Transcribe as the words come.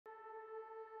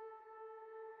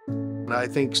And I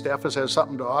think Steffes has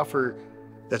something to offer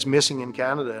that's missing in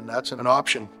Canada, and that's an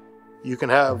option. You can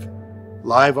have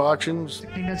live auctions. You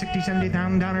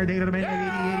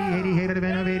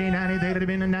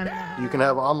can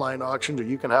have online auctions, or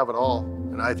you can have it all.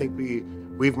 And I think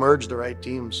we've merged the right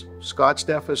teams. Scott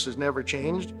Steffes has never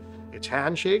changed. It's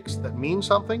handshakes that mean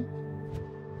something.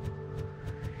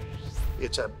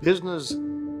 It's a business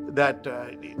that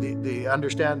they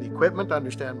understand the equipment,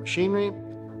 understand machinery,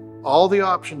 all the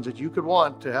options that you could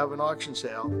want to have an auction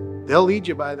sale. They'll lead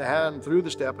you by the hand through the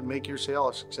step and make your sale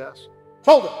a success.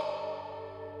 Hold it.